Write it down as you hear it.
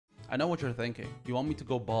I know what you're thinking. You want me to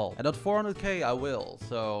go bald. And at 400k, I will.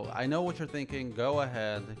 So I know what you're thinking. Go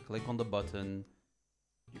ahead, click on the button.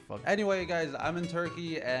 You fuck. Anyway, guys, I'm in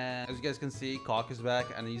Turkey, and as you guys can see, Cock is back,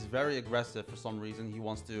 and he's very aggressive for some reason. He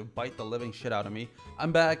wants to bite the living shit out of me.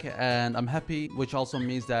 I'm back, and I'm happy, which also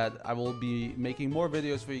means that I will be making more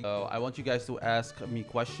videos for you. So I want you guys to ask me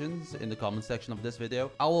questions in the comment section of this video.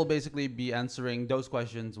 I will basically be answering those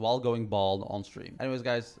questions while going bald on stream. Anyways,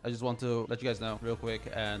 guys, I just want to let you guys know real quick,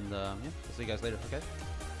 and yeah, I'll see you guys later, okay?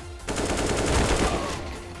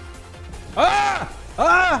 Ah!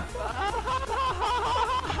 Ah!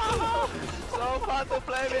 So fun to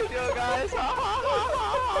play with you guys.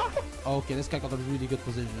 Okay, this guy got a really good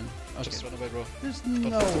position. Okay. Just run away, bro. There's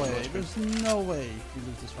no way. There's no way we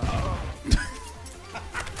lose this round.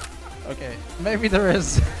 Okay, maybe there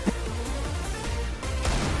is.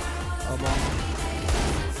 Oh, long.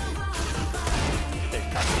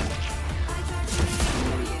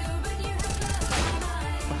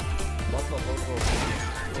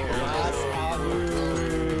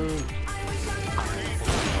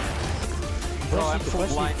 Bro, I'm full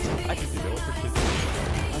blind. I can do that.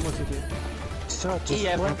 I'm what to do. So just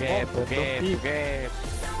okay.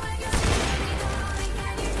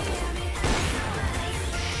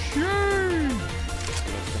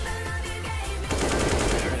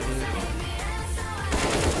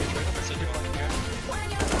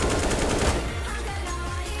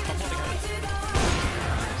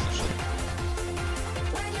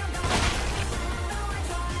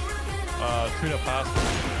 Tuna pass.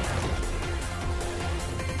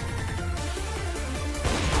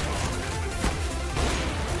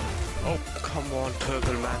 Oh, come on,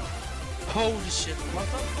 purple man. Holy shit.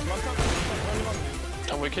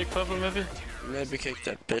 Can we kick purple maybe? Maybe kick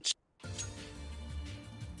that bitch.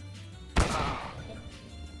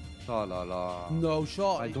 Oh la la. No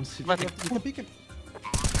shot. I don't see. You can peek it.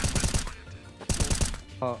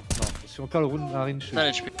 Ah non, si on perd le round marine, je suis.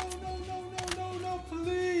 No,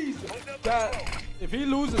 please. That, if he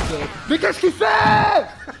loses it. Mais qu'est-ce qu'il fait?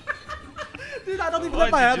 Dude, I don't even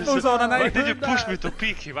have my headphones on and I Why did you heard push that. me to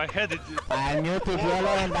peek him? I had it. I muted yellow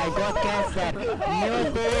and I got cancer.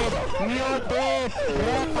 Muted! Get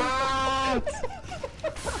out!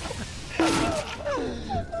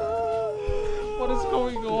 What is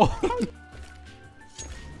going on?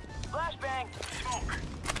 Flashbang! Smoke!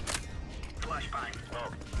 Flashbang!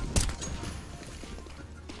 Smoke!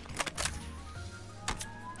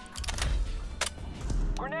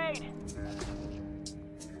 Grenade!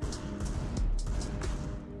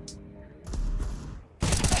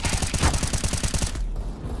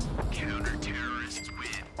 Counter-terrorists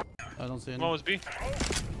win. I don't see any. What was B?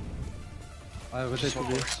 I rotate to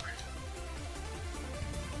B.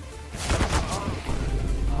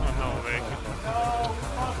 Oh, no way.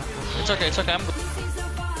 It's okay, I'm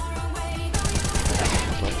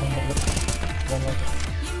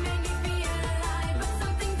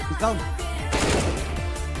He's down.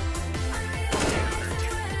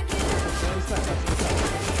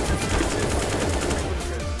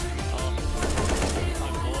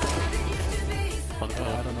 I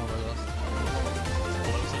don't know where that's.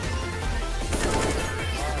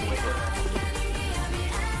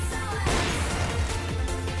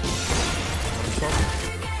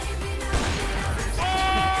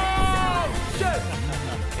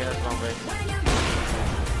 yeah, wrong way.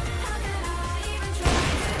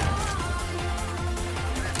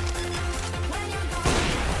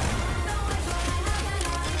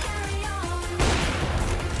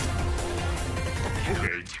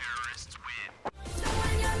 Terrorists win.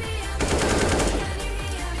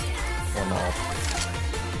 One off.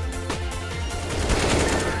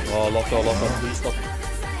 Oh, lock on, please stop.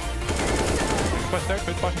 Push there,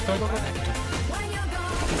 push there.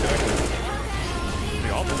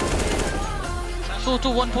 Two,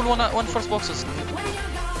 one pull, one first boxes.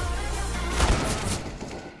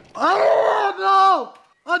 Oh no!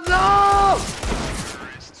 Oh no!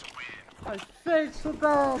 I failed so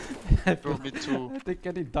bad. Bro, me too. I think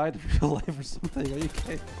Kenny died in real life or something. Are you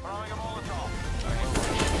okay? Throwing a Molotov.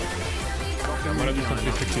 I'm gonna do some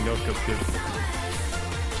 360 no scope too.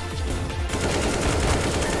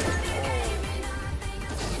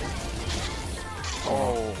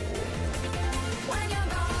 Oh.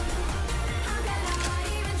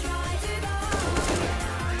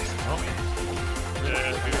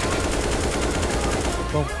 Yeah,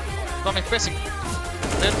 Coming, pressing.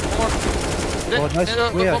 Then more. Then, Oh, nice. go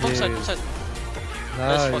Yeah, both yeah, side, yeah. both side.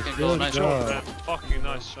 Nice, fucking go, good nice job. fucking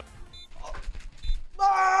nice shot.